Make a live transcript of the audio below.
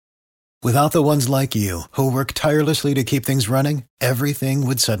Without the ones like you, who work tirelessly to keep things running, everything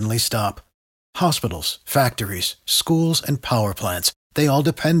would suddenly stop. Hospitals, factories, schools, and power plants, they all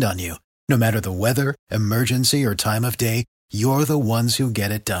depend on you. No matter the weather, emergency, or time of day, you're the ones who get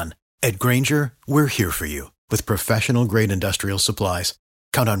it done. At Grainger, we're here for you with professional-grade industrial supplies.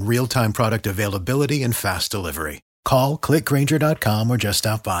 Count on real-time product availability and fast delivery. Call, clickgrainger.com, or just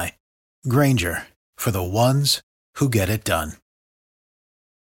stop by. Grainger, for the ones who get it done.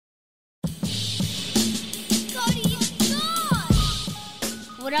 Cody, it's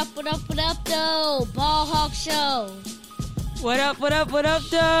gone! What up, though? Ball Hawk Show. What up,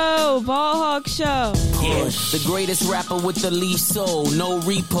 though? Ball Hawk Show. Yeah, the greatest rapper with the least soul, no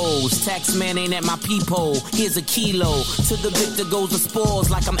repos. Tax man ain't at my peephole. Here's a kilo. To the victor goes the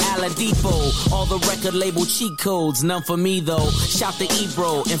spoils like I'm Aladipo. All the record label cheat codes, none for me though. Shout to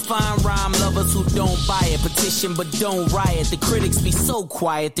Ebro and find rhyme lovers who don't buy it. Petition but don't riot. The critics be so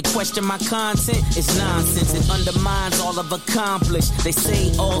quiet. To question my content is nonsense. It undermines all I've accomplished. They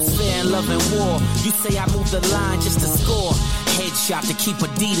say all's fair in love and war. You say I move the line just to score. Headshot to keep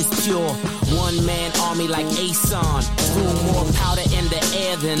Adidas pure. One man army like Ason. Threw more powder in the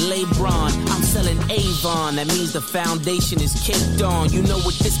air than LeBron. I'm selling Avon. That means the foundation is caked on. You know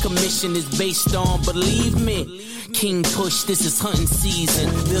what this commission is based on. Believe me. King Push, this is hunting season.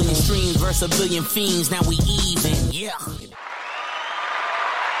 Billion streams versus a billion fiends. Now we even. Yeah.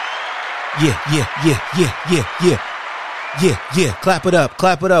 Yeah. Clap it up.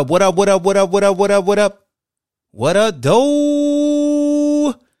 What up? What up,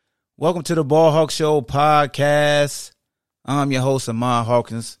 doe? Welcome to the Ball Hawk Show podcast. I'm your host, Ahmad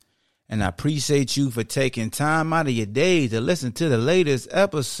Hawkins, and I appreciate you for taking time out of your day to listen to the latest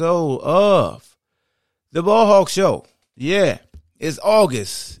episode of the Ball Hawk Show. Yeah, it's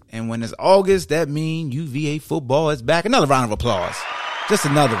August, and when it's August, that means UVA football is back. Another round of applause. Just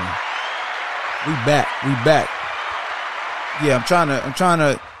another one. We back. Yeah, I'm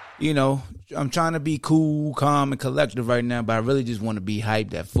trying to be cool, calm, and collective right now, but I really just want to be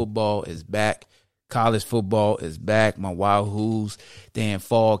hyped that football is back. College football is back. My Wahoos, they're in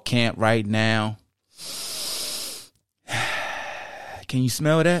fall camp right now. Can you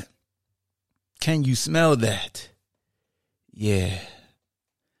smell that? Yeah,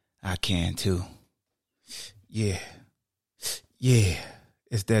 I can too. Yeah.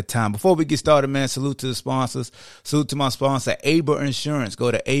 It's that time. Before we get started, man, salute to the sponsors. Salute to my sponsor, Aber Insurance. Go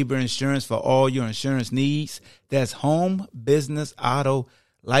to Aber Insurance for all your insurance needs. That's home, business, auto,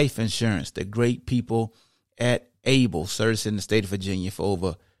 life insurance. The great people at Able, servicing the state of Virginia for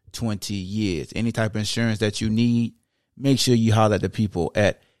over 20 years. Any type of insurance that you need, make sure you holler at the people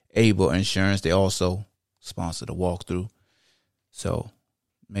at Able Insurance. They also sponsor the walkthrough. So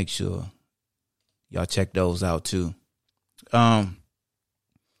make sure y'all check those out too.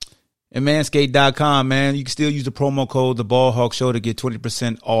 And Manscaped.com, man, you can still use the promo code The Ball Hawk Show to get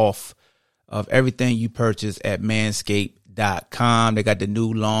 20% off of everything you purchase at Manscaped.com. They got the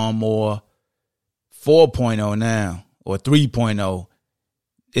new Lawnmower 4.0 now, or 3.0.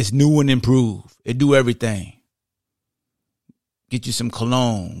 It's new and improved. It do everything. Get you some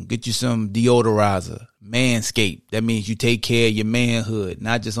cologne. Get you some deodorizer. Manscaped. That means you take care of your manhood,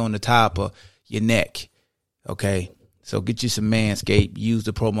 not just on the top of your neck. Okay? So get you some Manscaped. Use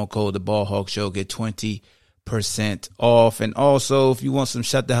the promo code The Ball Hawk Show. Get 20% off. And also, if you want some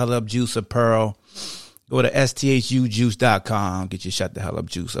Shut the Hell Up Juice apparel, go to sthujuice.com. Get your Shut the Hell Up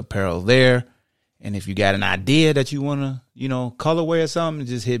Juice apparel there. And if you got an idea that you want to, colorway or something,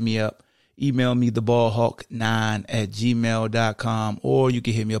 just hit me up. Email me theballhawk9@gmail.com. Or you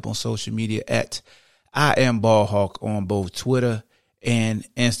can hit me up on social media at I am Ballhawk on both Twitter and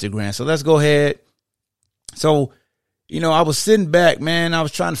Instagram. So let's go ahead. So, I was sitting back, man. I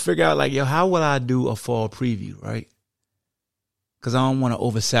was trying to figure out, how will I do a fall preview, right? Because I don't want to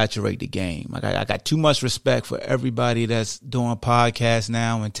oversaturate the game. I got too much respect for everybody that's doing podcasts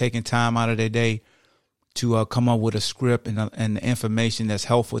now and taking time out of their day to come up with a script and the information that's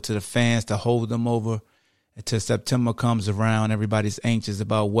helpful to the fans to hold them over until September comes around. Everybody's anxious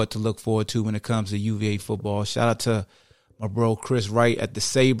about what to look forward to when it comes to UVA football. Shout out to my bro Chris Wright at The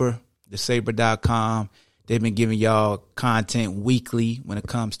Saber, thesaber.com. They've been giving y'all content weekly when it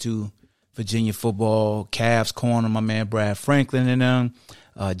comes to Virginia football. Cavs Corner, my man Brad Franklin and them.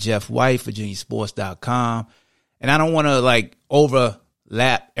 Jeff White, VirginiaSports.com. And I don't want to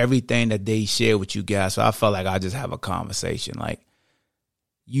overlap everything that they share with you guys. So I felt like I'll just have a conversation.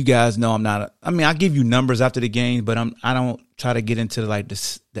 You guys know I give you numbers after the game, but I don't try to get into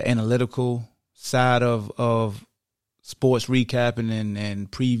the analytical side of sports recapping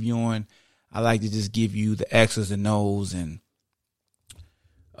and previewing. I like to just give you the X's and O's and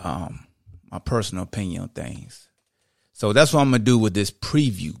my personal opinion on things. So that's what I'm going to do with this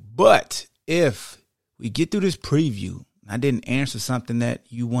preview. But if we get through this preview, I didn't answer something that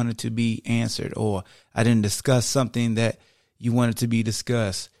you wanted to be answered, or I didn't discuss something that you wanted to be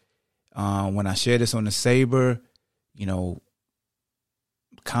discussed, when I share this on the Saber,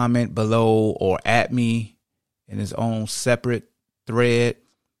 comment below or at me in his own separate thread.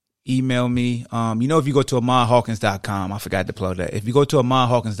 Email me. If you go to AhmadHawkins.com, I forgot to plug that. If you go to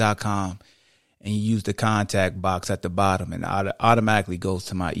AhmadHawkins.com and you use the contact box at the bottom, and it automatically goes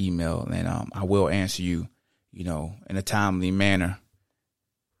to my email, and I will answer you, in a timely manner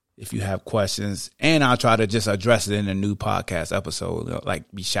if you have questions. And I'll try to just address it in a new podcast episode, like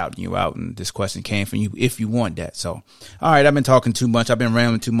be shouting you out, and this question came from you if you want that. So, all right, I've been talking too much. I've been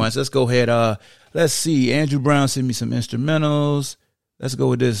rambling too much. Let's go ahead. Let's see. Andrew Brown sent me some instrumentals. Let's go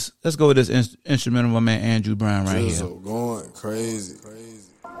with this. Let's go with this instrumental, my man Andrew Brown right here. Going crazy.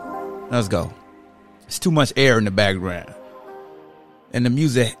 Let's go. It's too much air in the background, and the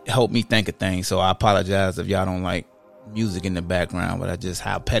music helped me think of things. So I apologize if y'all don't like music in the background, but I just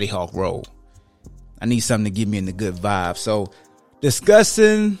how Petty Hawk roll. I need something to give me in the good vibe. So,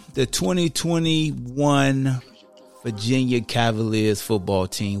 discussing the 2021 Virginia Cavaliers football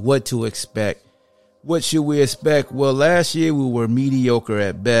team, what to expect. What should we expect? Well, last year we were mediocre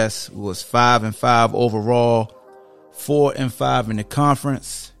at best. It was 5-5 overall, 4-5 in the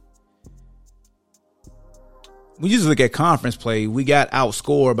conference. When you just look at conference play, we got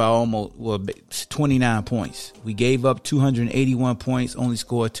outscored by almost 29 points. We gave up 281 points, only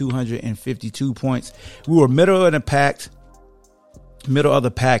scored 252 points. We were middle of the pack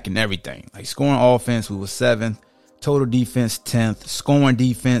in everything. Like scoring offense, we were 7th. Total defense, 10th. Scoring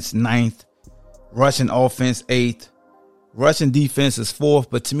defense, 9th. Rushing offense, 8th. Rushing defense is 4th,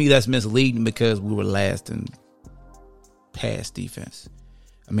 but to me that's misleading because we were last in pass defense.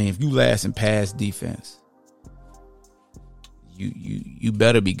 I mean, if you last in pass defense, you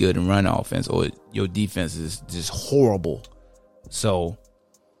better be good in run offense, or your defense is just horrible. So,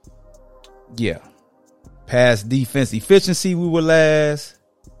 yeah. Pass defense efficiency, we were last.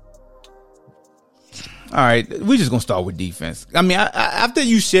 All right, we're just going to start with defense. I mean, after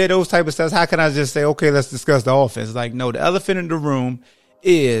you share those type of stuff, how can I just say, okay, let's discuss the offense? Like, no, the elephant in the room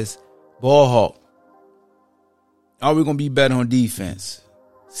is ball hawk. Are we going to be better on defense?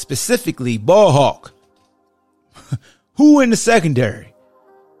 Specifically, ball hawk. Who in the secondary?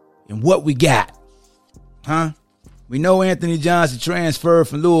 And what we got? Huh? We know Anthony Johnson transferred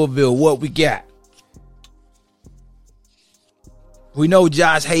from Louisville. What we got? We know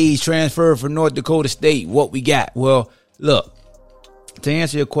Josh Hayes transferred from North Dakota State. What we got? Well, look, to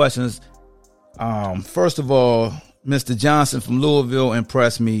answer your questions, first of all, Mr. Johnson from Louisville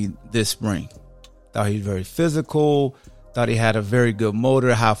impressed me this spring. Thought he was very physical. Thought he had a very good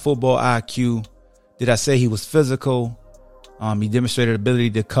motor, high football IQ. Did I say he was physical? He demonstrated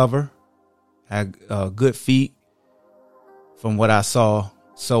ability to cover. Had good feet from what I saw.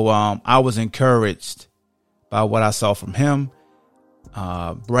 So I was encouraged by what I saw from him.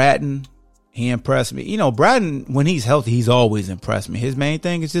 Bratton, he impressed me. Bratton, when he's healthy, he's always impressed me. His main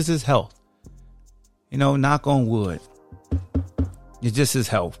thing is just his health. Knock on wood. It's just his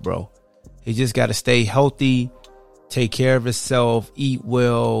health, bro. He just got to stay healthy, take care of himself, eat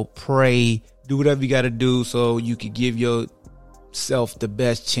well, pray, do whatever you got to do so you can give yourself the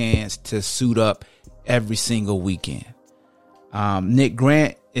best chance to suit up every single weekend. Nick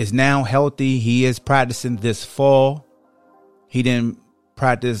Grant is now healthy. He is practicing this fall. He didn't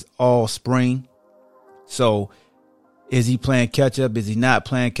practice all spring. So is he playing catch up? Is he not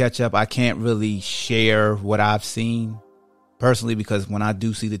playing catch up? I can't really share what I've seen personally, because when I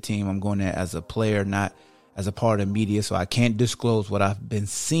do see the team, I'm going there as a player, not as a part of the media. So I can't disclose what I've been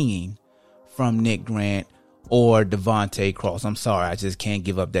seeing from Nick Grant or Devontae Cross. I'm sorry. I just can't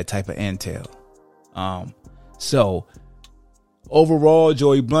give up that type of intel. So overall,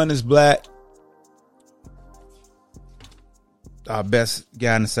 Joey Blunt is black. Our best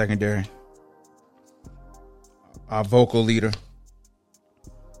guy in the secondary. Our vocal leader.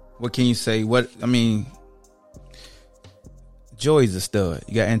 What can you say? Joey's a stud.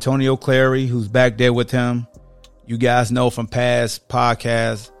 You got Antonio Clary, who's back there with him. You guys know from past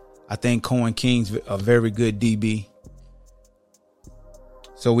podcasts, I think Cohen King's a very good DB.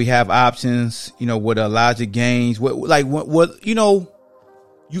 So we have options, with Elijah Gaines. You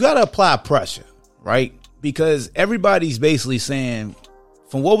got to apply pressure, right? Because everybody's basically saying,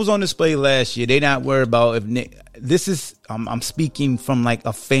 from what was on display last year, they're not worried about if Nick. I'm speaking from like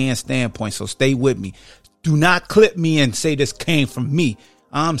a fan standpoint, so stay with me. Do not clip me and say this came from me.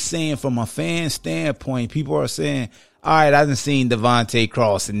 I'm saying from a fan standpoint, people are saying, all right, I haven't seen Devontae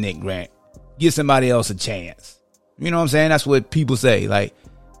Cross and Nick Grant. give somebody else a chance. You know what I'm saying? That's what people say. Like,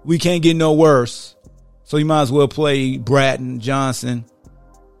 we can't get no worse, so you might as well play Bratton, Johnson,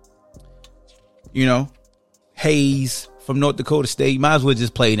 you know, Hayes from North Dakota State. You might as well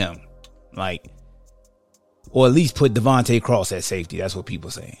just play them. Like, or at least put Devontae Cross at safety. That's what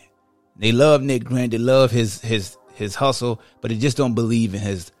people saying. They love Nick Grant. They love his hustle, but they just don't believe in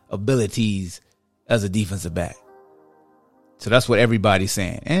his abilities as a defensive back. So that's what everybody's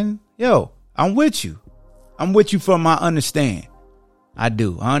saying. And, yo, I'm with you. I'm with you from my understand. I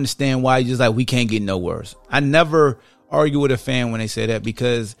do. I understand why you're just like, we can't get no worse. I never argue with a fan when they say that,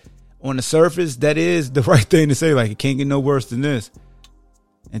 because on the surface, that is the right thing to say. Like, it can't get no worse than this.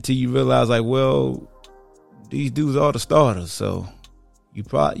 Until you realize, like, well, these dudes are the starters, so you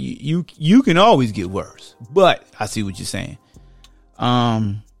probably you can always get worse. But I see what you're saying.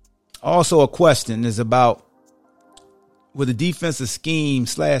 Also, a question is about, with the defensive scheme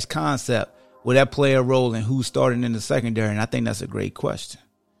 / concept, will that play a role in who's starting in the secondary? And I think that's a great question.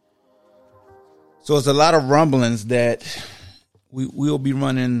 So it's a lot of rumblings that we'll be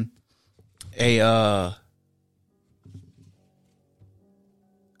running a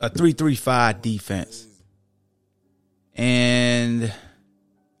 3-3-5 defense. And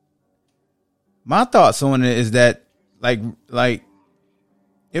my thoughts on it is that like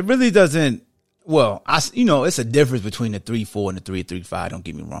it really doesn't. Well, it's a difference between the 3-4 and the 3-3-5. Don't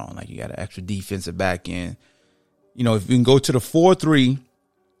get me wrong. Like, you got an extra defensive back end. You know, if you can go to the 4-3.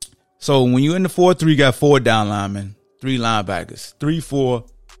 So when you're in the 4-3, you got 4 down linemen, 3 linebackers. 3-4,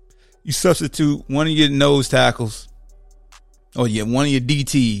 you substitute one of your nose tackles, or one of your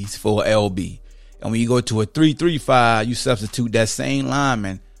DTs for LB. And when you go to a 3-3-5, you substitute that same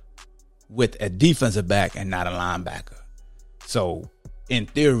lineman with a defensive back and not a linebacker. So in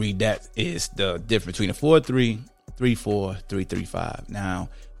theory, that is the difference between a 4-3, 3-4, 3-3-5. Now,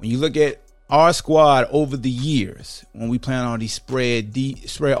 when you look at our squad over the years, when we plan on these spread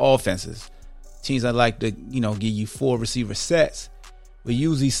offenses, teams that like to, give you 4 receiver sets, we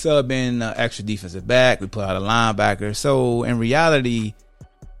usually sub in extra defensive back. We put out a linebacker. So in reality,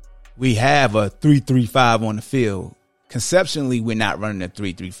 we have a 3-3-5 on the field. Conceptually, we're not running a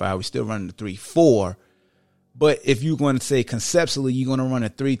 3-3-5. We're still running a 3-4. But if you're going to say conceptually you're going to run a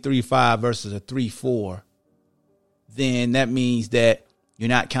 3-3-5 versus a 3-4, then that means that you're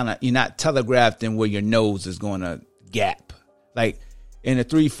not telegraphing where your nose is going to gap. Like in a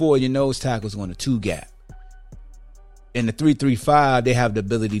 3-4, your nose tackle is going to 2 gap. In the 3-3-5, they have the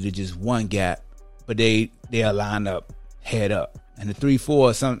ability to just 1 gap, but they are lined up head up. And the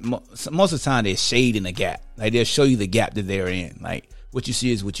 3-4, most of the time they're shading the gap. Like, they'll show you the gap that they're in. Like, what you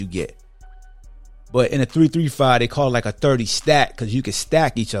see is what you get. But in a 3-3-5, they call it like a 30 stack, because you can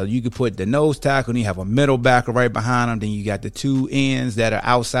stack each other. You can put the nose tackle, and you have a middle backer right behind them. Then you got the 2 ends that are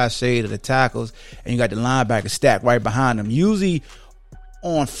outside shade of the tackles, and you got the linebacker stacked right behind them. Usually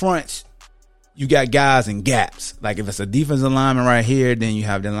on fronts, you got guys in gaps. Like if it's a defensive lineman right here, then you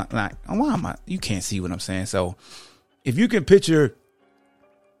have the like. Why am I? You can't see what I'm saying. So if you can picture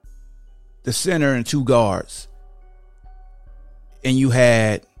the center and 2 guards, and you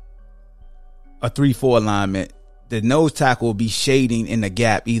had a 3-4 alignment, the nose tackle will be shading in the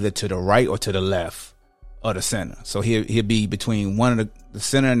gap either to the right or to the left of the center. So he'll be between one of the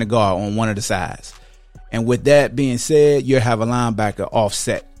center and the guard on one of the sides. And with that being said, you'll have a linebacker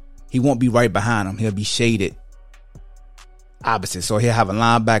offset. He won't be right behind him. He'll be shaded opposite. So he'll have a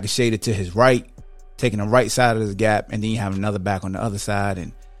linebacker shaded to his right, taking the right side of the gap, and then you have another back on the other side.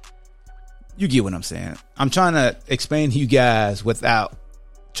 And you get what I'm saying. I'm trying to explain to you guys without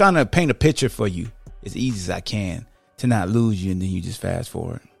trying to paint a picture for you as easy as I can to not lose you, and then you just fast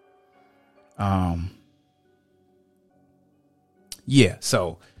forward. Yeah,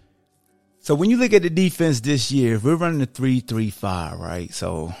 so when you look at the defense this year, we're running the 3-3-5, right?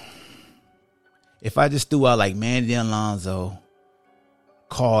 So if I just threw out like Mandy Alonso,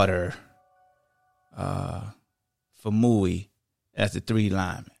 Carter, Famui, that's the 3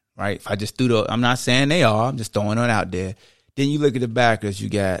 linemen, right? If I just threw I'm not saying they are, I'm just throwing it out there. Then you look at the backers, you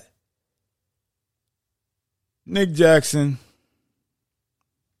got Nick Jackson.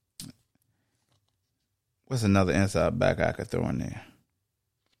 What's another inside back I could throw in there?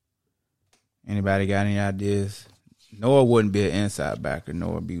 Anybody got any ideas? Noah wouldn't be an inside backer.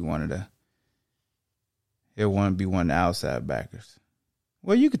 Noah would be he'll want to be one of the outside backers.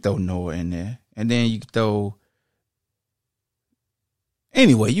 Well, you could throw Noah in there. And then you could throw.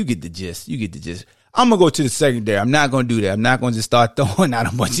 Anyway, you get the gist. I'm going to go to the secondary. I'm not going to do that. I'm not going to just start throwing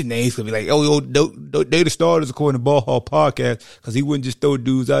out a bunch of names. Going to be like, oh, they the starters according to Ball Hall Podcast, because he wouldn't just throw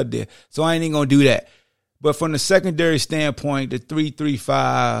dudes out there. So I ain't even going to do that. But from the secondary standpoint, the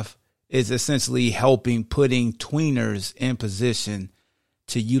 3-3-5 is essentially helping putting tweeners in position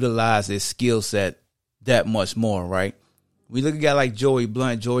to utilize his skill set that much more, right? We look at a guy like Joey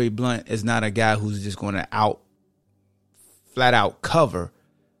Blunt. Joey Blunt is not a guy who's just going to flat out cover,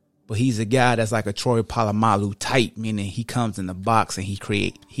 but he's a guy that's like a Troy Polamalu type, meaning he comes in the box and he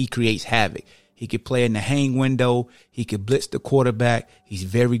creates havoc. He could play in the hang window. He could blitz the quarterback. He's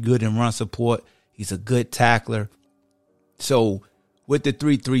very good in run support. He's a good tackler. So with the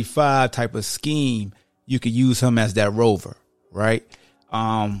 3-3-5 type of scheme, you could use him as that rover, right?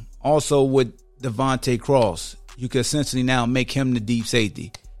 Also with Devontae Cross, you could essentially now make him the deep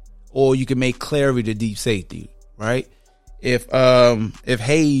safety, or you can make Clary the deep safety, right? If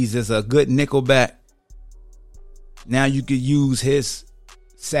Hayes is a good nickelback, now you could use his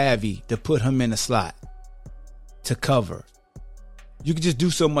savvy to put him in the slot to cover. You could just do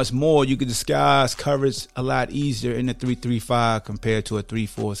so much more. You could disguise coverage a lot easier in the 3-3-5 compared to a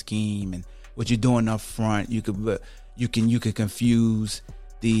 3-4 scheme. And what you're doing up front, you could confuse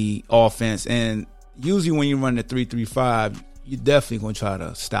the offense. And usually when you run the 3-3-5, you're definitely going to try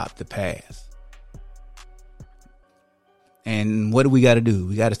to stop the pass. And what do we got to do?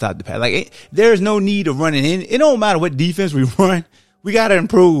 We got to stop the pass. Like, there's no need of running in. It don't matter what defense we run. We got to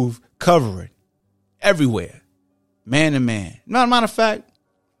improve covering everywhere, man to man. Matter of fact,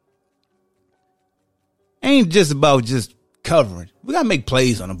 ain't just about just covering. We got to make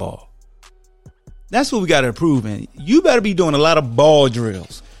plays on the ball. That's what we got to improve in. You better be doing a lot of ball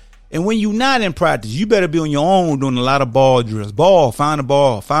drills. And when you're not in practice, you better be on your own doing a lot of ball drills. Find the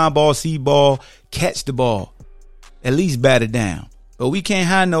ball, see ball, catch the ball. At least bat it down. But we can't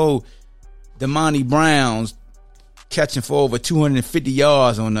have no Damani Browns catching for over 250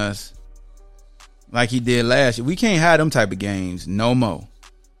 yards on us like he did last year. We can't have them type of games no more.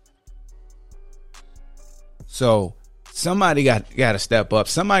 So somebody got to step up.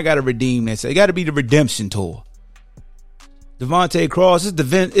 Somebody got to redeem this. It got to be the redemption tour. Devontae Cross is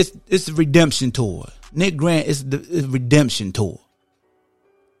the redemption tour. Nick Grant is the redemption tour.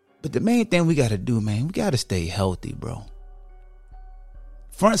 But the main thing we got to do, man, we got to stay healthy, bro.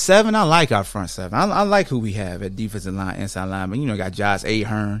 Front seven, I like our front seven. I like who we have at defensive line, inside lineman. You know, got Josh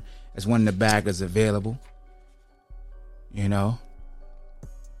Ahern as one of the backers available. You know,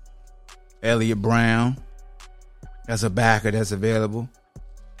 Elliott Brown as a backer that's available.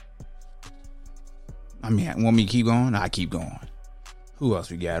 I mean, want me to keep going? I keep going. Who else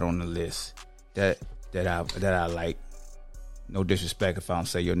we got on the list that I like? No disrespect if I don't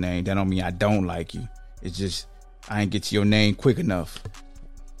say your name. That don't mean I don't like you. It's just I ain't get to your name quick enough.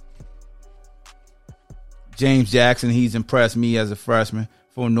 James Jackson, he's impressed me as a freshman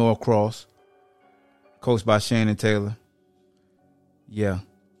for Norcross, coached by Shannon Taylor. Yeah.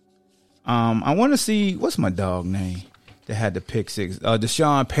 I want to see, what's my dog name that had the pick six?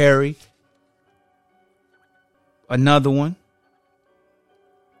 Deshaun Perry. Another one.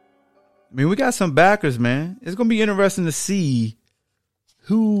 I mean, we got some backers, man. It's going to be interesting to see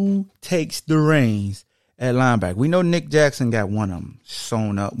who takes the reins at linebacker. We know Nick Jackson got one of them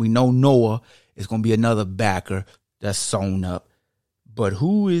sewn up. We know Noah is going to be another backer that's sewn up. But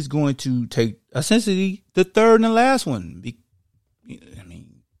who is going to take essentially the third and the last one? I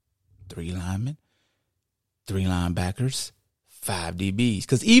mean, 3 linemen, 3 linebackers, 5 DBs.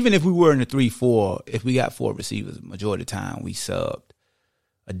 Because even if we were in the 3-4, if we got 4 receivers, majority of the time we subbed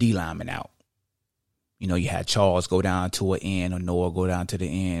a D lineman out. You know, you had Charles go down to an end, or Noah go down to the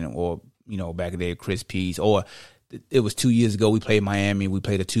end, or, you know, back in the day, Chris Pease. Or it was 2 years ago, we played Miami. We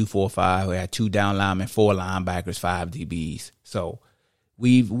played a 2-4-5. We had 2 down linemen, 4 linebackers, 5 DBs. So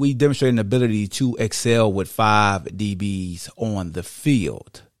we demonstrated an ability to excel with 5 DBs on the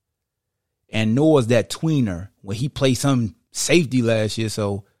field. And Noah's that tweener when he played some safety last year.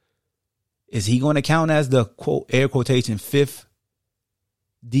 So is he going to count as the quote air quotation 5th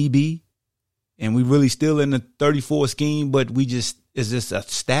DB? And we really still in the 34 scheme, but is this a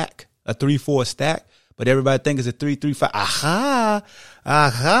stack, a 3-4 stack? But everybody thinks it's a 3-3-5.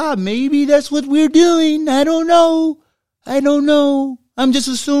 Aha, maybe that's what we're doing. I don't know. I'm just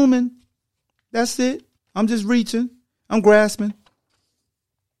assuming. That's it. I'm just reaching. I'm grasping.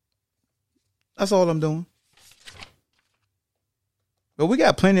 That's all I'm doing. But we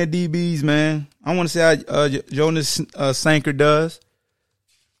got plenty of DBs, man. I want to see how Jonas Sanker does.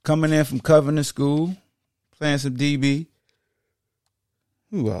 Coming in from Covenant School, playing some DB.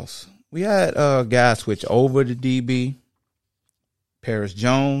 Who else? We had guys switch over to DB. Paris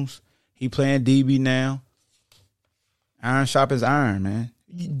Jones, he playing DB now. Iron sharpens iron, man.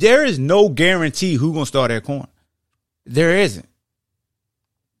 There is no guarantee who's going to start at corner. There isn't.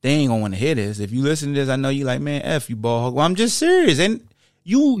 They ain't going to want to hear this. If you listen to this, I know you like, man, F you, ball hog. Well, I'm just serious. And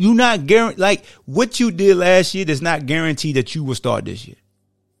You not guaranteed, like what you did last year does not guarantee that you will start this year.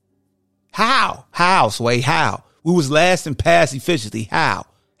 How, Sway, how? We was last in pass efficiency. How?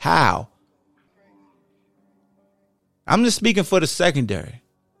 I'm just speaking for the secondary.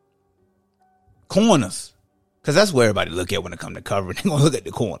 Corners. Because that's where everybody look at when it comes to covering. They're going to look at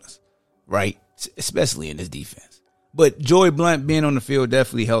the corners, right? Especially in this defense. But Joey Blount being on the field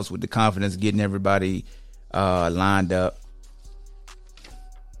definitely helps with the confidence, getting everybody lined up.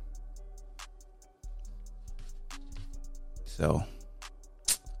 So,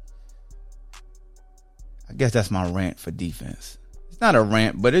 I guess that's my rant for defense. It's not a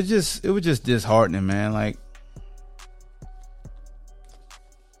rant, but it was just disheartening, man. Like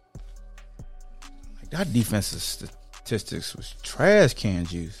that defensive statistics was trash can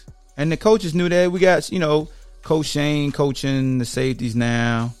juice. And the coaches knew that. We got, Coach Shane coaching the safeties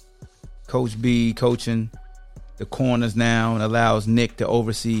now. Coach B coaching the corners now and allows Nick to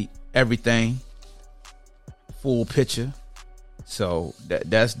oversee everything. Full picture. So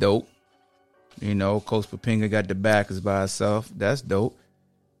that's dope. Coach Papinga got the backers by herself. That's dope.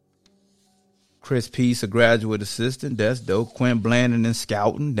 Chris Peace, a graduate assistant. That's dope. Quinn Blandon in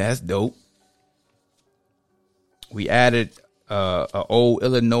scouting. That's dope. We added an old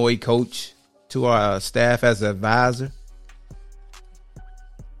Illinois coach to our staff as an advisor.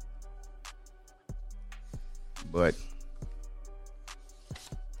 But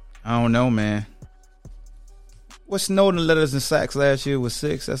I don't know, man. What Snowden led us in sacks last year was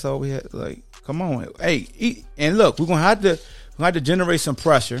 6. That's all we had. Like, come on. Hey, and look, we're gonna have to generate some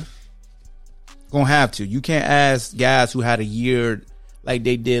pressure. Gonna have to. You can't ask guys who had a year like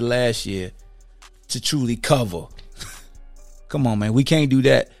they did last year to truly cover. Come on, man. We can't do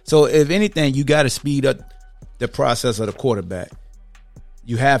that. So if anything, you got to speed up the process of the quarterback.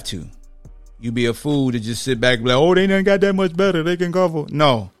 You have to. You be a fool to just sit back and be like, oh, they done got that much better. They can cover.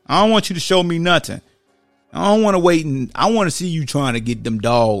 No, I don't want you to show me nothing. I don't want to wait. I want to see you trying to get them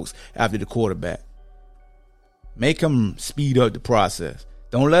dogs after the quarterback. Make them speed up the process.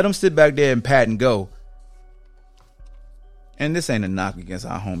 Don't let them sit back there and pat and go. And this ain't a knock against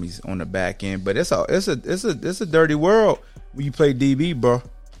our homies on the back end, but it's a dirty world when you play DB, bro.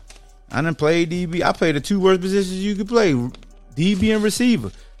 I done played DB. I played the 2 worst positions you could play, DB and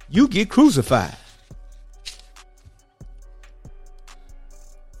receiver. You get crucified.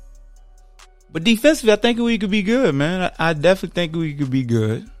 But defensively, I think we could be good, man. I definitely think we could be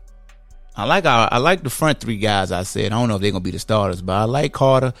good. I like the front 3 guys I said. I don't know if they're going to be the starters, but I like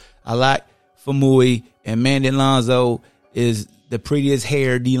Carter. I like Famui. And Mandy Lonzo is the prettiest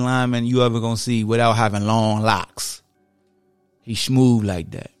hair D lineman you ever going to see without having long locks. He's smooth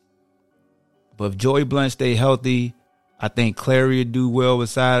like that. But if Joey Blount stay healthy, I think Clary would do well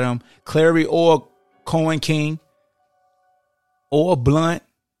beside him. Clary or Cohen King or Blount.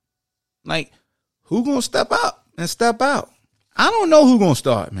 Like, who gonna step up and step out? I don't know who gonna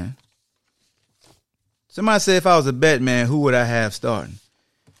start, man. Somebody said if I was a bet man, who would I have starting?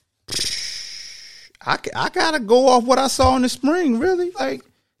 I gotta go off what I saw in the spring, really. Like,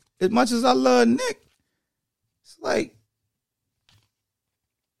 as much as I love Nick, it's like,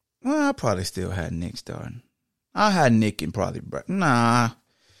 well, I probably still had Nick starting. I had Nick and probably Brett. Nah.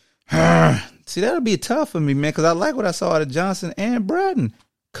 See, that'll be tough for me, man, because I like what I saw out of Johnson and Braden.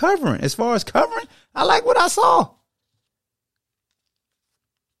 Covering. As far as covering, I like what I saw.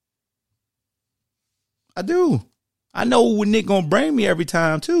 I do. I know what Nick gonna bring me every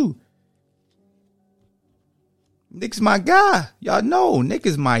time, too. Nick's my guy. Y'all know Nick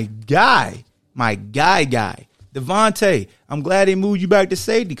is my guy. My guy. Devontae, I'm glad they moved you back to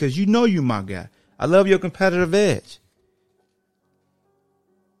safety because you know you my guy. I love your competitive edge.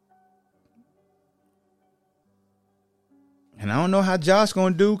 And I don't know how Josh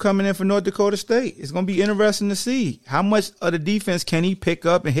going to do coming in for North Dakota State. It's going to be interesting to see how much of the defense can he pick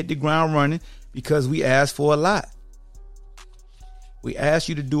up and hit the ground running because we asked for a lot. We asked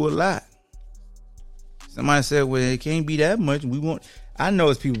you to do a lot. Somebody said, well, it can't be that much. I know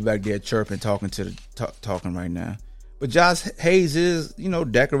it's people back there chirping, talking right now. But Josh Hayes is,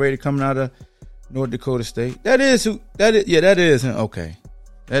 decorated coming out of North Dakota State. That is. Okay.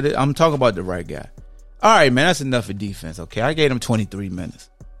 I'm talking about the right guy. All right, man, that's enough for defense, okay? I gave him 23 minutes.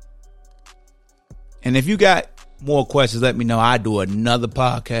 And if you got more questions, let me know. I do another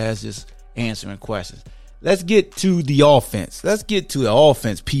podcast just answering questions. Let's get to the offense. Let's get to the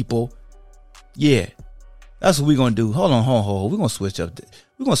offense, people. Yeah, that's what we're going to do. Hold on. We're going to switch up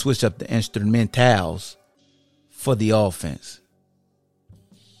the instrumentals for the offense.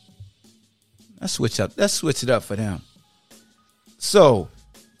 Let's switch it up for them. So,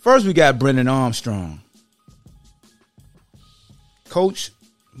 first we got Brennan Armstrong. Coach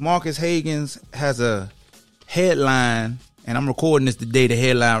Marcus Hagans has a headline, and I'm recording this the day the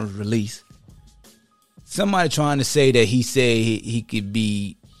headline was released. Somebody trying to say that he said he could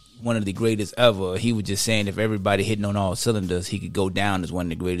be one of the greatest ever. He was just saying if everybody hitting on all cylinders, he could go down as one of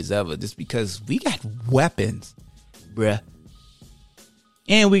the greatest ever. Just because we got weapons, bruh.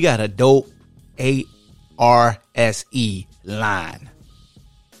 And we got a dope ARSE line.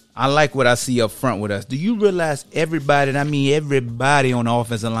 I like what I see up front with us. Do you realize everybody, and I mean everybody on the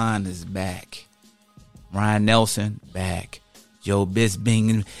offensive line is back? Ryan Nelson, back. Joe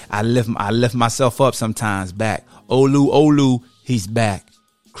Bisbing, I lift myself up sometimes, back. Olu, he's back.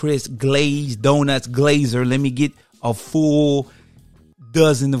 Chris Donuts Glazer, let me get a full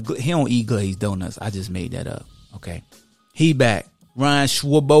dozen of, he don't eat glazed donuts. I just made that up. Okay. He back. Ryan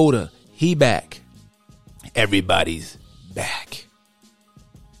Swoboda, he back. Everybody's back.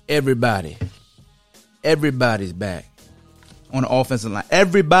 Everybody's back on the offensive line.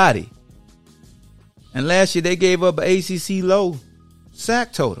 Everybody. And last year they gave up an ACC low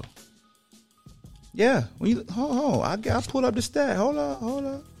sack total. Yeah. I pulled up the stat. Hold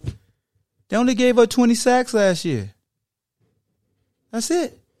up. They only gave up 20 sacks last year. That's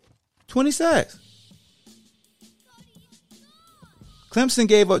it. 20 sacks. Clemson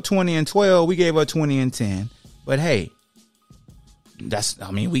gave up 20 and 12. We gave up 20 and 10. But hey,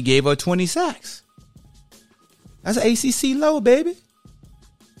 we gave up 20 sacks. That's an ACC low, baby.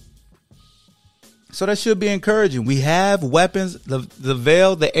 So that should be encouraging. We have weapons.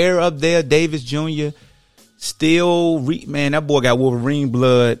 The air up there, Davis Jr. still, that boy got Wolverine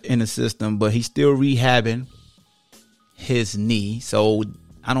blood in the system, but he's still rehabbing his knee. So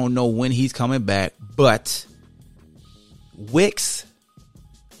I don't know when he's coming back. But Wicks,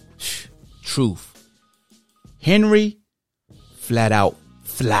 truth. Henry, flat out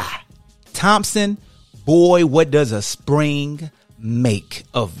fly. Thompson, boy, what does a spring make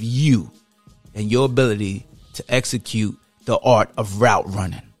of you and your ability to execute the art of route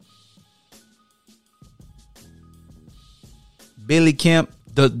running? Billy Kemp,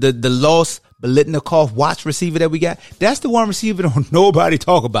 the lost Biletnikoff watch receiver that we got, that's the one receiver don't nobody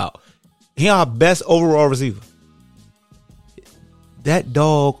talk about. He our best overall receiver. That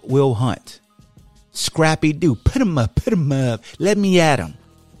dog will hunt. Scrappy do. Put him up. Let me at him.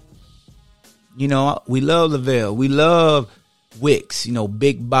 You know, we love Lavelle. We love Wicks,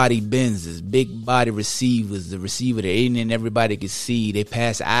 big body Benzes, big body receivers, the receiver that ain't everybody can see. They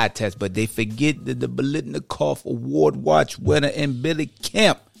pass eye test, but they forget that the Biletnikoff Award watch winner and Billy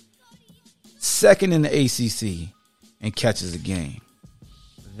Kemp, second in the ACC and catches a game.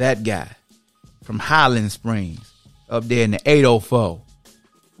 That guy from Highland Springs up there in the 804,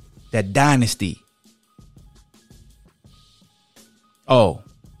 that dynasty. Oh,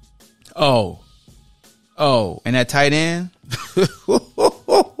 and that tight end.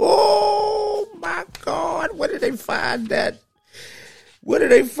 Oh my God! Where did they find that? Where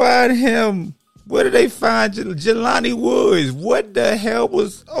did they find him? Where did they find Jelani Woods? What the hell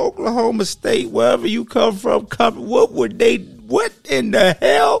was Oklahoma State? Wherever you come from, what in the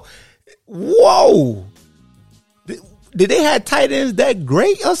hell? Whoa! Did they have tight ends that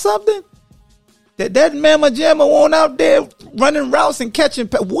great or something? That Mama Jamma won't out there running routes and catching.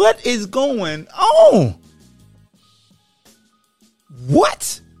 What is going on?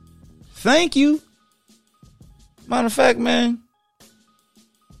 What? Thank you. Matter of fact, man,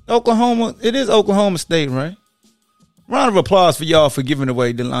 Oklahoma, it is Oklahoma State, right? Round of applause for y'all for giving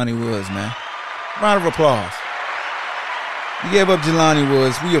away Jelani Woods, man. Round of applause. You gave up Jelani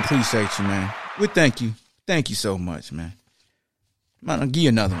Woods. We appreciate you, man. We thank you. Thank you so much, man. I'll give you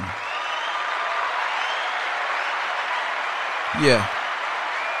another one. Yeah.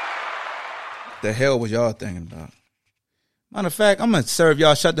 The hell was y'all thinking about? Matter of fact, I'm going to serve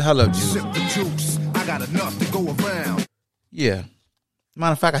y'all Shut the Hell Up juice. Sip the juice. I got enough to go around. Yeah.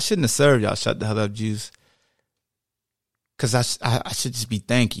 Matter of fact, I shouldn't have served y'all Shut the Hell Up juice. Because I should just be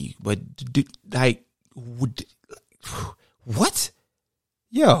thank you. But, what?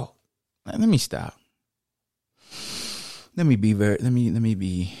 Yo. Let me stop. Let me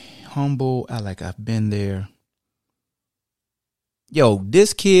be humble. I've been there. Yo,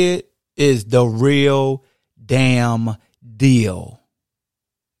 this kid is the real damn deal.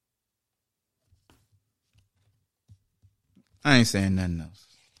 I ain't saying nothing else.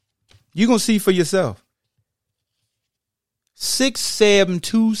 You gonna see for yourself. 6'7",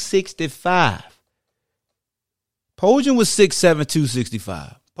 265. Pojan was 6'7",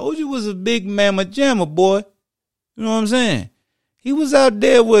 265. Pojan was a big mamma jamma, boy. You know what I'm saying? He was out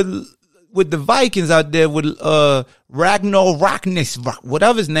there with the Vikings out there with Ragnar Rockness,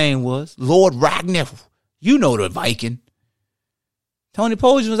 whatever his name was, Lord Ragnar. You know the Viking. Tony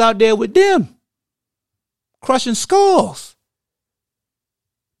Posey was out there with them, crushing skulls,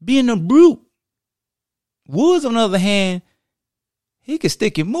 being a brute. Woods, on the other hand, he can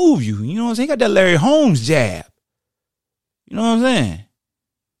stick and move you. You know what I'm saying? He got that Larry Holmes jab. You know what I'm saying?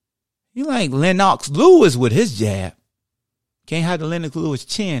 He like Lennox Lewis with his jab. Can't have the Lennox Lewis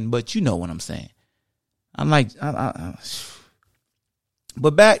chin, but you know what I'm saying. I'm like,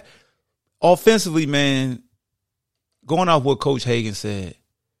 but back offensively, man, going off what Coach Hagan said,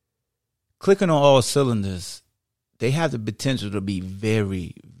 clicking on all cylinders, they have the potential to be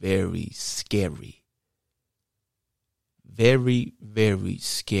very, very scary. Very, very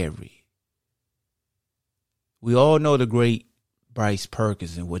scary. We all know the great Bryce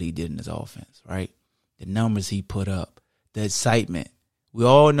Perkins and what he did in his offense, right? The numbers he put up, the excitement. We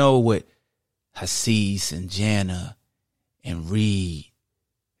all know what Hassis and Jana and Reed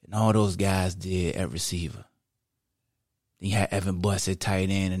and all those guys did at receiver. He had Evan Buss at tight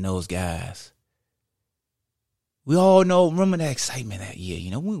end and those guys. We all know, remember that excitement that year.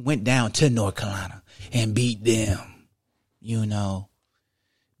 You know, we went down to North Carolina and beat them. You know,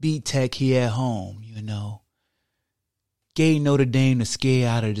 beat Tech here at home, you know. Gave Notre Dame the scare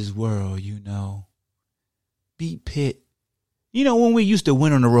out of this world, you know. Beat Pitt. You know, when we used to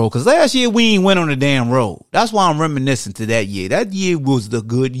win on the road, because last year we ain't win on the damn road. That's why I'm reminiscing to that year. That year was the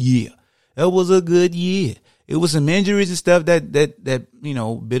good year. It was a good year. It was some injuries and stuff that you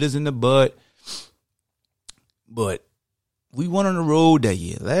know, bit us in the butt. But we went on the road that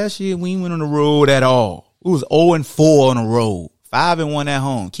year. Last year we ain't went on the road at all. It was 0-4 on the road, 5-1 at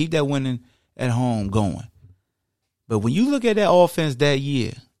home. Keep that winning at home going. But when you look at that offense that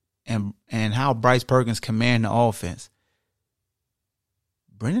year and how Bryce Perkins commanded the offense,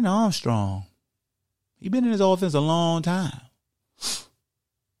 Brennan Armstrong, he been in his offense a long time.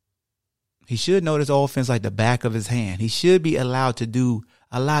 He should know this offense like the back of his hand. He should be allowed to do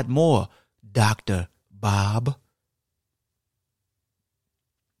a lot more, Dr. Bob.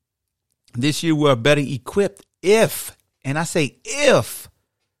 This year we're better equipped if, and I say if,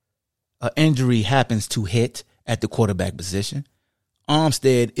 an injury happens to hit at the quarterback position.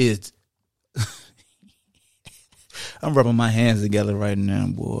 Armstead is, I'm rubbing my hands together right now,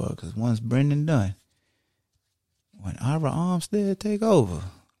 boy, because once Brendan done, when Ira Armstead take over,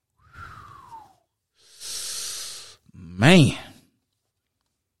 man,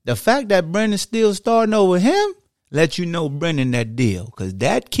 the fact that Brendan's still starting over him lets you know Brendan that deal, because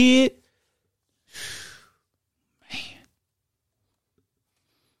that kid,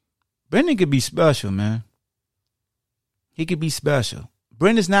 Brendan could be special, man. He could be special.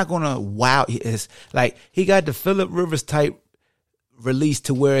 Brendan's not going to wow. It's like he got the Phillip Rivers type release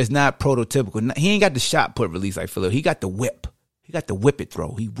to where it's not prototypical. He ain't got the shot put release like Phillip. He got the whip. He got the whip it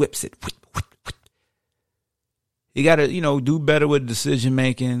throw. He whips it. Whip, whip, whip. He got to, you know, do better with decision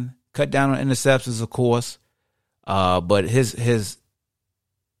making, cut down on interceptions, of course. But his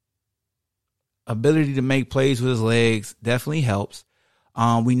ability to make plays with his legs definitely helps.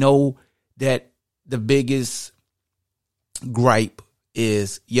 We know that the biggest gripe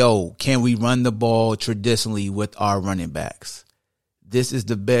is, can we run the ball traditionally with our running backs? This is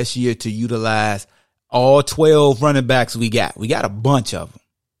the best year to utilize all 12 running backs we got. We got a bunch of them.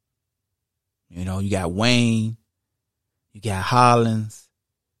 You know, you got Wayne, you got Hollins.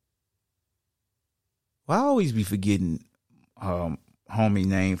 Well, I always be forgetting homie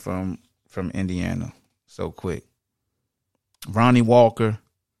name from Indiana so quick. Ronnie Walker,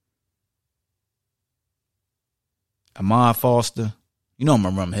 Ahmad Foster. You know I'm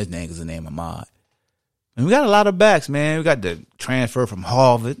going to remember his name because his name Ahmad. And we got a lot of backs, man. We got the transfer from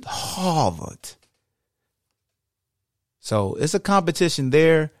Harvard. So it's a competition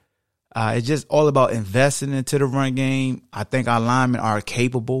there. It's just all about investing into the run game. I think our linemen are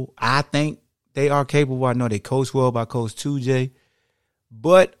capable. I think they are capable. I know they coach well by Coach 2J.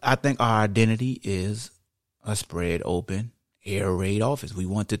 But I think our identity is a spread open, air raid offense. We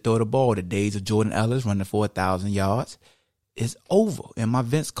want to throw the ball. The days of Jordan Ellis running for 1,000 yards is over. And my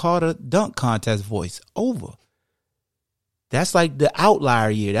Vince Carter dunk contest voice, over. That's like the outlier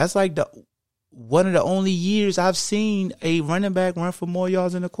year. That's like one of the only years I've seen a running back run for more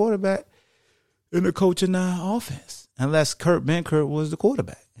yards than a quarterback in the Coach and 9 offense. Unless Kurt Benkert was the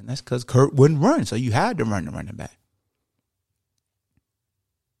quarterback. And that's because Kurt wouldn't run. So you had to run the running back.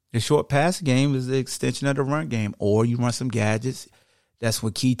 The short pass game is the extension of the run game. Or you run some gadgets. That's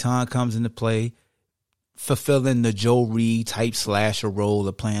when Keaton comes into play, fulfilling the Joe Reed type slasher role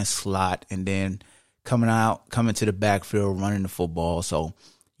of playing slot and then coming to the backfield, running the football. So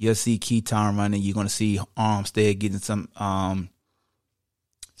you'll see Keaton running. You're going to see Armstead getting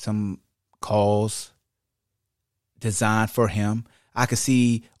some calls designed for him. I could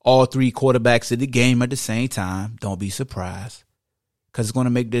see all three quarterbacks of the game at the same time. Don't be surprised, because it's going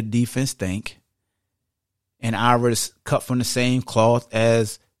to make the defense think. And Ira's cut from the same cloth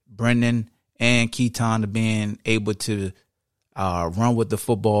as Brendan and Keaton, to being able to run with the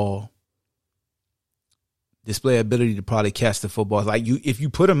football, display ability to probably catch the football. Like, if you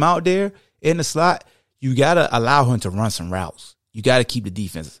put him out there in the slot, you got to allow him to run some routes. You got to keep the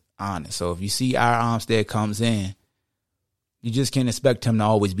defense honest. So if you see Ira Armstead comes in, you just can't expect him to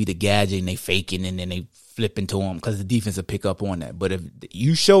always be the gadget and they faking and then they flip into him, because the defense will pick up on that. But if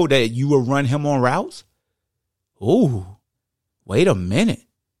you show that you will run him on routes, ooh, wait a minute.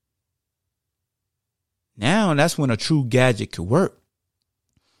 Now that's when a true gadget could work.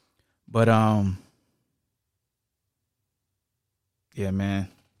 But yeah, man.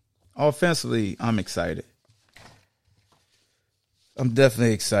 Offensively, I'm excited. I'm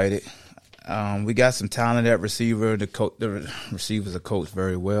definitely excited. We got some talent at receiver. The receivers are coached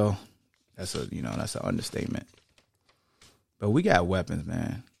very well. That's an understatement. But we got weapons,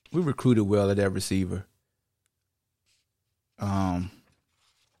 man. We recruited well at that receiver. It's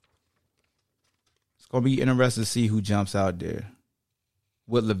gonna be interesting to see who jumps out there.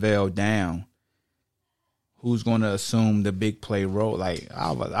 With Lavelle down, who's gonna assume the big play role? Like,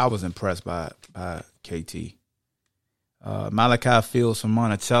 I was impressed by KT. Malachi Fields from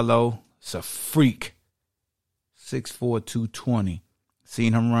Monticello. It's a freak. 6'4", 220.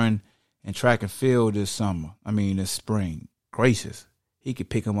 Seen him run in track and field this spring. Gracious. He could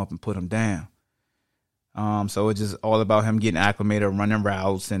pick him up and put him down. So it's just all about him getting acclimated, running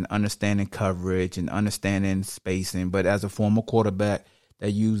routes and understanding coverage and understanding spacing. But as a former quarterback,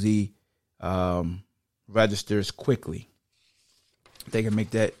 that usually registers quickly. They can make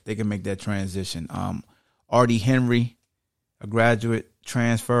that transition. Artie Henry, a graduate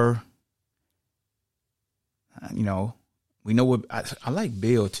transfer. We know what I like.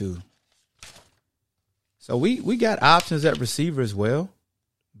 Bill too. So we got options at receiver as well.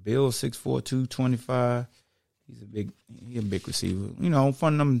 Bill 6'4", 225. He's a big receiver.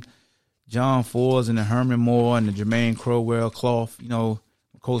 From them John Fords and the Herman Moore and the Jermaine Crowell cloth.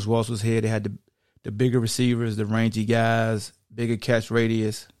 Coach Ross was here. They had the bigger receivers, the rangy guys, bigger catch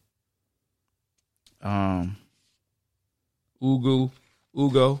radius. Ugo,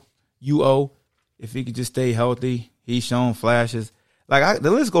 if he could just stay healthy, he's shown flashes. Like,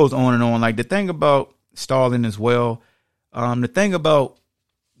 the list goes on and on. Like, the thing about Starling as well, the thing about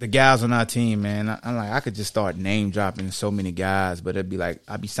the guys on our team, man, I could just start name dropping so many guys, but I'd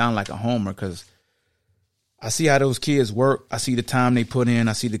be sounding like a homer, because I see how those kids work. I see the time they put in.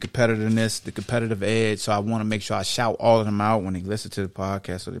 I see the competitiveness, the competitive edge. So I want to make sure I shout all of them out when they listen to the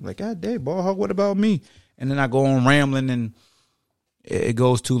podcast. So they're like, God damn, Ball Hawk, what about me? And then I go on rambling and it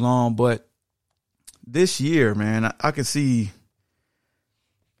goes too long. But this year, man, I can see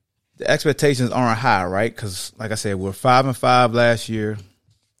the expectations aren't high, right? Because, like I said, we're 5-5 last year.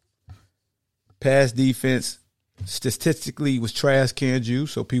 Pass defense statistically was trash can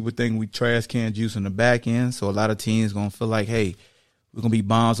juice, so people think we trash can juice on the back end. So a lot of teams going to feel like, hey, we're going to be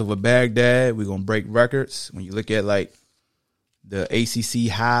bombs over Baghdad. We're going to break records. When you look at, like, the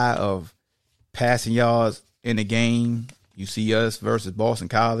ACC high of passing yards in a game, you see us versus Boston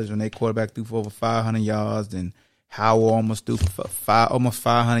College when they quarterback threw for over 500 yards. Then Howell almost threw for almost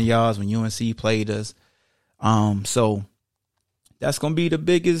 500 yards when UNC played us. So that's going to be the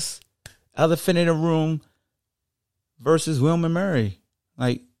biggest elephant in the room versus William & Mary.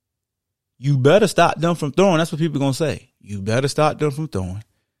 Like, you better stop them from throwing. That's what people are going to say. You better stop them from throwing.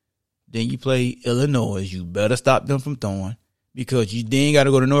 Then you play Illinois. You better stop them from throwing, because you then got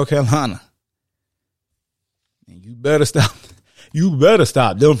to go to North Carolina. And you better stop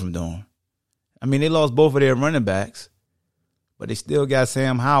them from throwing. I mean, they lost both of their running backs, but they still got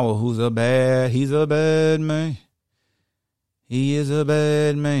Sam Howell, he's a bad man. He is a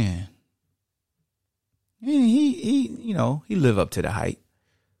bad man. And he live up to the hype.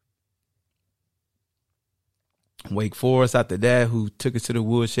 Wake Forest after that, who took us to the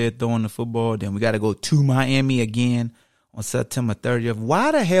woodshed throwing the football. Then we got to go to Miami again on September 30th.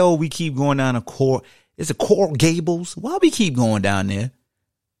 Why the hell we keep going down to Coral? It's a Coral Gables. Why we keep going down there?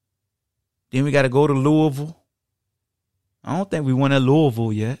 Then we got to go to Louisville. I don't think we won at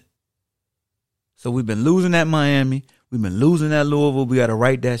Louisville yet. So we've been losing at Miami. We've been losing at Louisville. We got to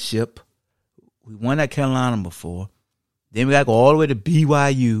right that ship. We won at Carolina before. Then we got to go all the way to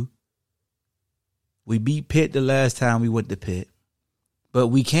BYU. We beat Pitt the last time we went to Pitt. But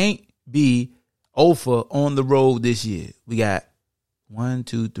we can't be over on the road this year. We got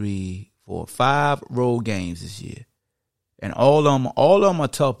 5 road games this year. And all of them are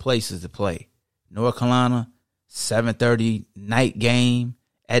tough places to play. North Carolina, 7:30 night game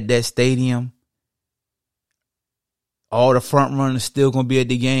at that stadium. All the front runners still going to be at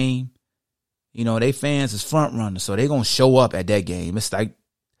the game. You know, they fans is front runners, so they going to show up at that game. It's like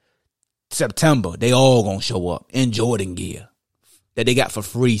September. They all going to show up in Jordan gear that they got for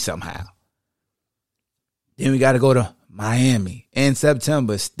free somehow. Then we got to go to Miami in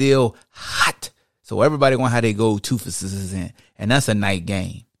September. It's still hot. So everybody going to have their go-to-fuses in. And that's a night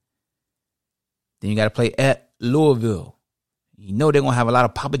game. Then you got to play at Louisville. You know they're going to have a lot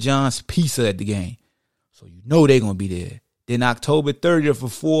of Papa John's pizza at the game. So you know they're going to be there. Then October 30th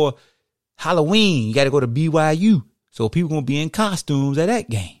before Halloween, you got to go to BYU. So people going to be in costumes at that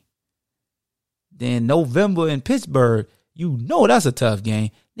game. Then November in Pittsburgh, you know that's a tough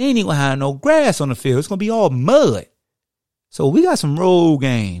game. They ain't even going to have no grass on the field. It's going to be all mud. So we got some road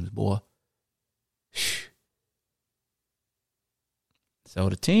games, boy. So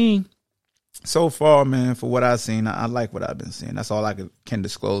the team, so far, man, for what I've seen, I like what I've been seeing. That's all I can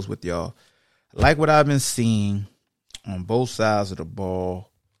disclose with y'all. I like what I've been seeing on both sides of the ball.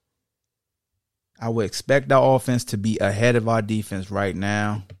 I would expect our offense to be ahead of our defense right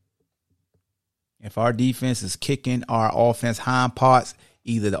now. If our defense is kicking our offense hind parts,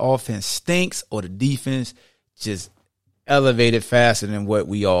 either the offense stinks or the defense just elevated faster than what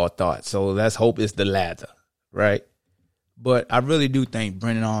we all thought. So let's hope it's the latter, right? But I really do think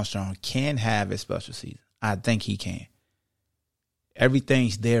Brennan Armstrong can have a special season. I think he can.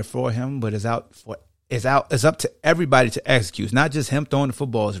 Everything's there for him, but it's up to everybody to execute. It's not just him throwing the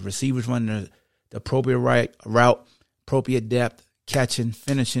football. It's receivers running the appropriate route, appropriate depth, catching,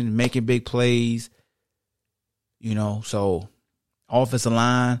 finishing, making big plays. You know, so offensive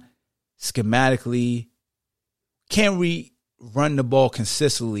line, schematically, can we run the ball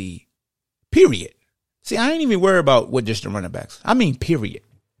consistently? Period. See, I ain't even worried about what just the running backs. I mean, period.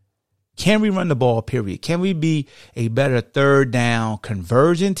 Can we run the ball? Period. Can we be a better third down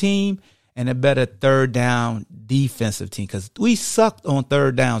conversion team and a better third down defensive team? Because we sucked on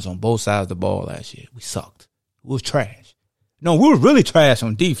third downs on both sides of the ball last year. We sucked. We was trash. No, we were really trash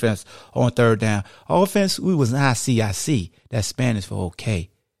on defense on third down. Offense, we was IC. That's Spanish for okay.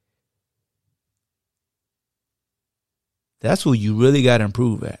 That's what you really got to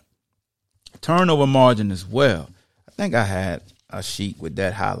improve at. Turnover margin as well. I think I had a sheet with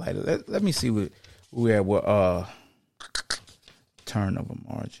that highlighted. Let me see what we had with turnover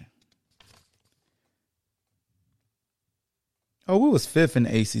margin. Oh, we was fifth in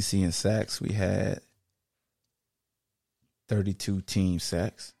the ACC in sacks. We had 32 team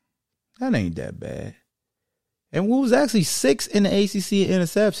sacks. That ain't that bad. And we was actually sixth in the ACC in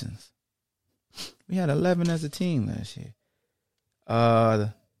interceptions. We had 11 as a team last year.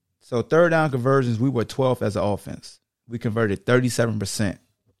 So third down conversions, we were 12th as an offense. We converted 37%.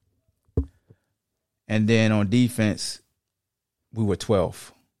 And then on defense, we were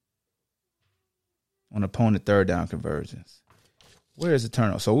 12th on opponent third down conversions. Where is the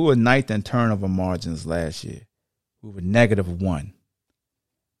turnover? So we were ninth in turnover margins last year. We were -1.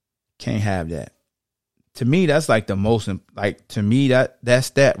 Can't have that. To me, that's like the most, like to me, that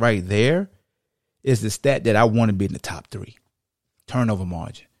stat right there is the stat that I want to be in the top 3. Turnover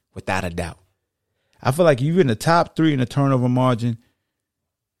margin, without a doubt. I feel like you're in the top 3 in the turnover margin,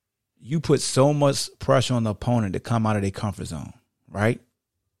 you put so much pressure on the opponent to come out of their comfort zone, right?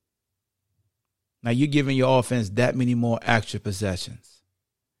 Now you're giving your offense that many more extra possessions.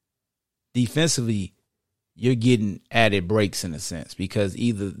 Defensively, you're getting added breaks in a sense because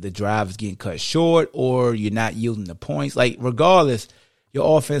either the drive is getting cut short or you're not yielding the points. Like regardless,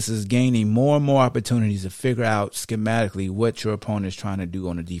 your offense is gaining more and more opportunities to figure out schematically what your opponent is trying to do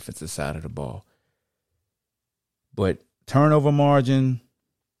on the defensive side of the ball. But turnover margin,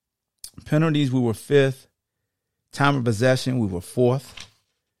 penalties, we were 5th. Time of possession, we were 4th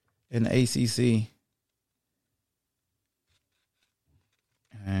in the ACC.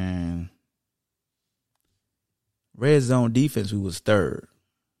 And red zone defense, we was 3rd.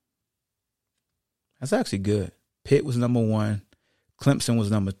 That's actually good. Pitt was number 1. Clemson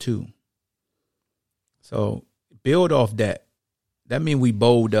was number 2. So build off that. That means we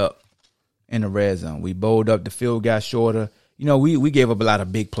bowled up in the red zone. We bowled up. The field got shorter. You know, we gave up a lot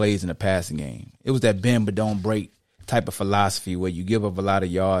of big plays in the passing game. It was that bend but don't break type of philosophy where you give up a lot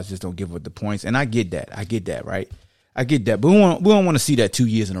of yards, just don't give up the points. And I get that. Right? I get that. But we don't want to see that 2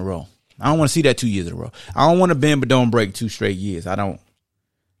 years in a row. I don't want to see that 2 years in a row. I don't want to bend but don't break 2 straight years. I don't.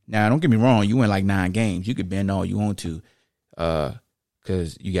 Now, don't get me wrong. You win like 9 games. You could bend all you want to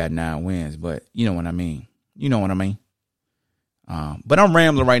because you got 9 wins. But you know what I mean. But I'm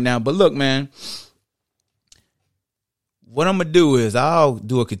rambling right now. But look, man, what I'm going to do is I'll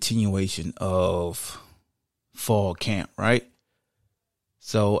do a continuation of fall camp, right?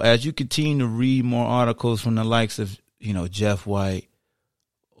 So as you continue to read more articles from the likes of, Jeff White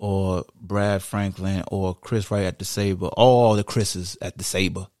or Brad Franklin or Chris Wright at the Saber, all the Chris's at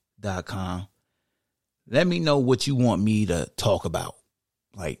thesaber.com, let me know what you want me to talk about,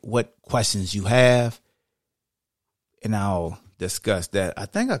 like what questions you have, and I'll discuss that. I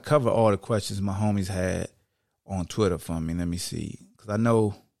think I covered all the questions my homies had on Twitter for me. Let me see, because I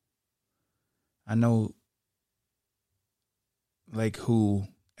know like who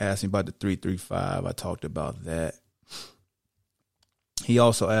asked me about the 335. I talked about that. He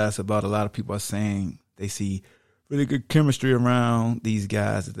also asked about a lot of people are saying they see really good chemistry around these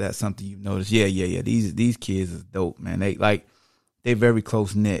guys. Is that something you've noticed? Yeah. These kids is dope, man. They're very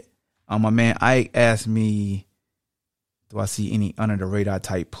close knit. My man Ike asked me, do I see any under the radar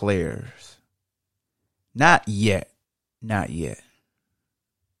type players? Not yet.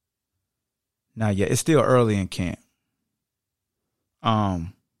 It's still early in camp. But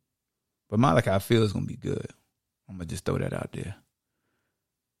Malachi feel is gonna be good. I'm gonna just throw that out there.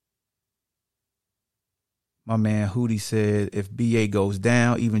 My man Hootie said, if BA goes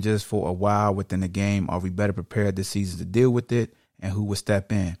down, even just for a while within the game, are we better prepared this season to deal with it? And who would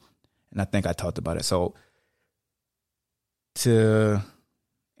step in? And I think I talked about it. So to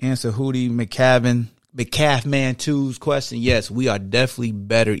answer Hootie McCaffman 2's question, yes, we are definitely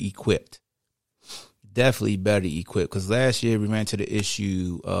better equipped. Definitely better equipped. Because last year we ran into the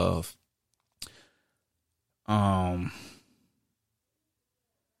issue of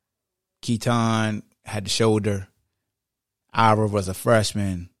Keaton had the shoulder. Ira was a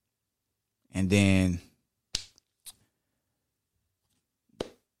freshman. And then,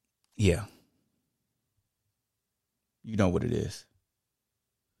 yeah. You know what it is.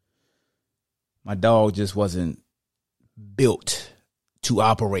 My dog just wasn't built to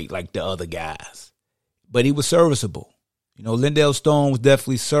operate like the other guys. But he was serviceable. Lindell Stone was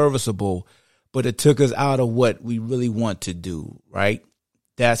definitely serviceable, but it took us out of what we really want to do, right?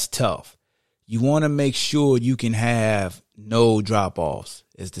 That's tough. You want to make sure you can have no drop-offs.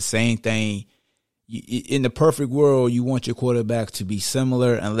 It's the same thing. In the perfect world, you want your quarterback to be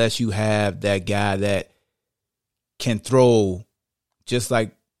similar unless you have that guy that can throw just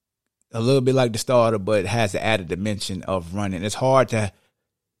like a little bit like the starter, but has the added dimension of running. It's hard to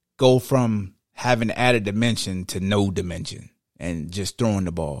go from having the added dimension to no dimension and just throwing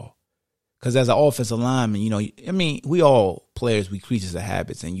the ball. Because as an offensive lineman, we all players, we creatures of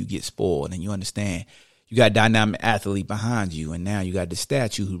habits, and you get spoiled and you understand you got a dynamic athlete behind you, and now you got the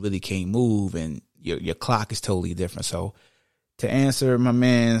statue who really can't move, and your clock is totally different. So to answer my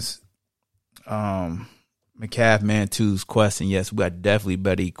man's McCaffman 2's question, yes, we are definitely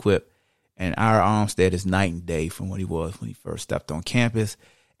better equipped. And our Armstead is night and day from what he was when he first stepped on campus.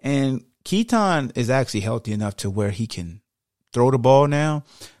 And Keaton is actually healthy enough to where he can throw the ball now.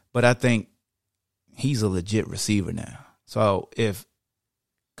 But I think he's a legit receiver now. So if,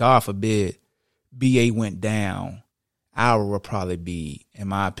 God forbid, BA went down, Ira will probably be, in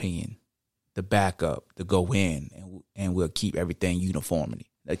my opinion, the backup to go in. And we'll keep everything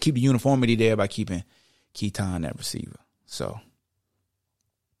uniformity. Keep the uniformity there by keeping Keaton that receiver. So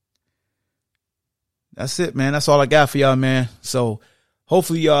that's it, man. That's all I got for y'all, man. So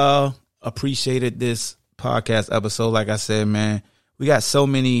hopefully y'all appreciated this podcast episode. Like I said, man, we got so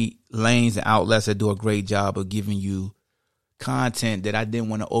many lanes and outlets that do a great job of giving you content that I didn't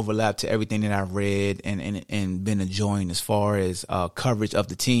want to overlap to everything that I read and been enjoying as far as coverage of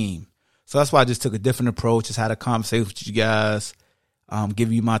the team. So that's why I just took a different approach. Just had a conversation with you guys,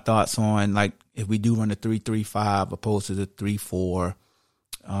 give you my thoughts on, like, if we do run the 3-3-5 opposed to the 3-4,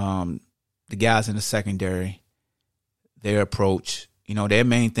 the guys in the secondary, their approach. Their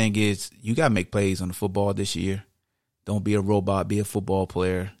main thing is you got to make plays on the football this year. Don't be a robot. Be a football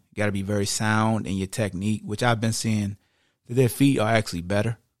player. You got to be very sound in your technique, which I've been seeing that their feet are actually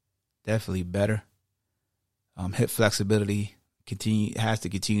better, definitely better. Hip flexibility has to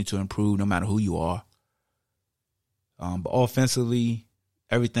continue to improve no matter who you are. But offensively,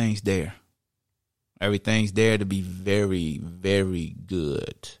 everything's there. Everything's there to be very, very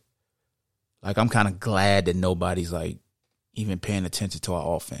good. Like, I'm kind of glad that nobody's, like, even paying attention to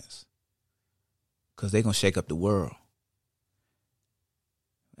our offense. Because they're going to shake up the world.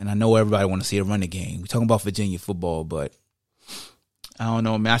 And I know everybody want to see a running game. We're talking about Virginia football, but I don't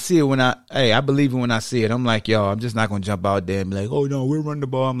know, man. I see it I believe it when I see it. I'm like, I'm just not going to jump out there and be like, oh, no, we're running the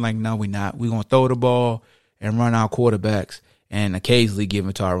ball. I'm like, no, we're not. We're going to throw the ball and run our quarterbacks and occasionally give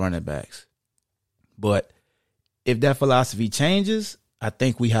it to our running backs. But if that philosophy changes, I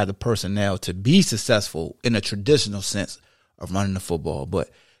think we have the personnel to be successful in a traditional sense of running the football. But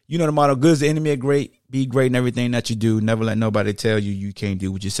You know the motto, good is the enemy of great. Be great in everything that you do. Never let nobody tell you you can't do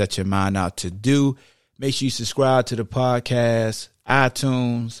what you set your mind out to do. Make sure you subscribe to the podcast,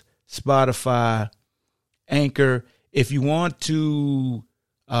 iTunes, Spotify, Anchor. If you want to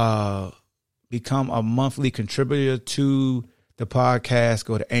become a monthly contributor to the podcast,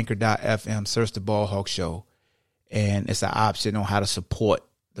 go to anchor.fm, search the Ball Hawk Show, and it's an option on how to support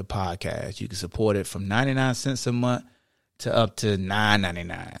the podcast. You can support it from 99 cents a month to up to $9.99.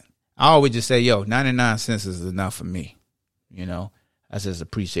 I always just say, 99 cents is enough for me. You know, I just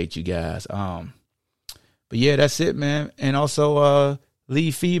appreciate you guys. But yeah, that's it, man. And also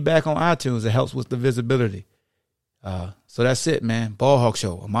leave feedback on iTunes. It helps with the visibility. So that's it, man. Ball Hawk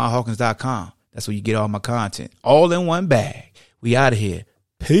Show, AhmadHawkins.com. That's where you get all my content. All in one bag. We out of here.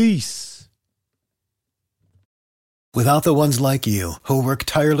 Peace. Without the ones like you, who work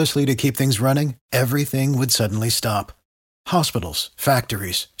tirelessly to keep things running, everything would suddenly stop. Hospitals,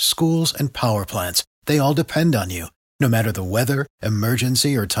 factories, schools, and power plants, they all depend on you. No matter the weather,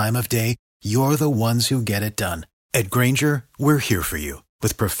 emergency, or time of day, you're the ones who get it done. At Grainger, we're here for you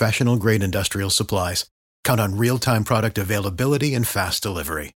with professional-grade industrial supplies. Count on real-time product availability and fast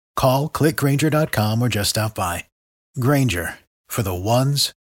delivery. Call, click Grainger.com, or just stop by. Grainger, for the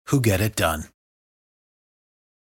ones who get it done.